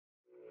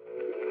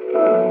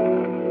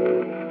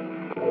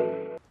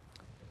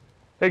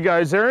Hey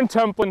guys, Aaron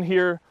Templin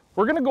here.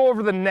 We're gonna go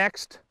over the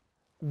next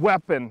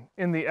weapon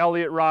in the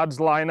Elliott rods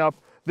lineup.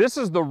 This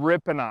is the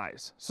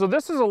Rippeneyes. So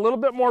this is a little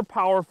bit more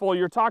powerful.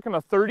 You're talking a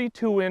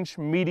 32-inch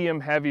medium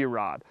heavy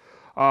rod.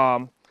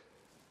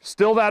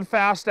 Still that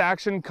fast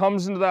action,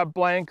 comes into that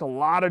blank, a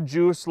lot of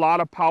juice, a lot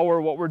of power.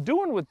 What we're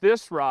doing with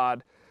this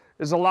rod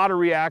is a lot of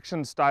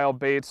reaction style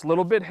baits, a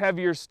little bit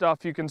heavier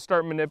stuff. You can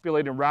start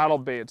manipulating rattle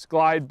baits,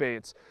 glide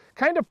baits,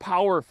 kind of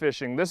power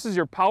fishing. This is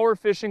your power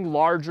fishing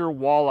larger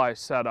walleye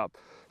setup.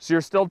 So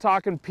you're still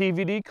talking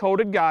PVD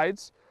coated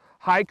guides,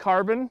 high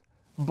carbon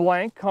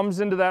blank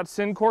comes into that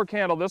Syncork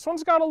handle. This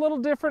one's got a little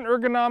different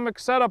ergonomic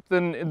setup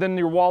than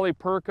your Walleye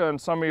Perka and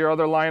some of your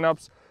other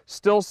lineups.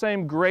 Still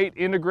same great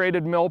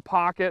integrated mill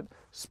pocket,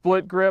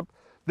 split grip.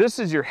 This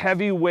is your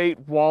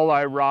heavyweight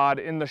walleye rod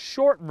in the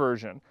short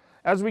version.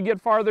 As we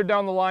get farther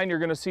down the line, you're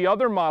going to see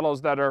other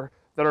models that are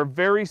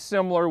very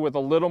similar with a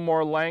little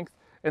more length,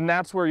 and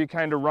that's where you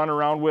kind of run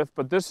around with.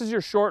 But this is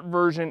your short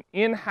version,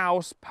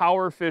 in-house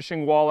power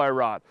fishing walleye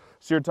rod.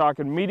 So you're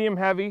talking medium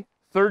heavy,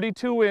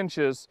 32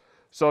 inches.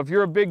 So if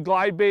you're a big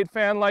glide bait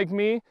fan like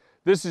me,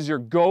 this is your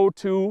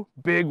go-to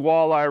big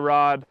walleye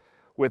rod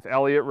with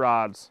Elliott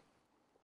rods.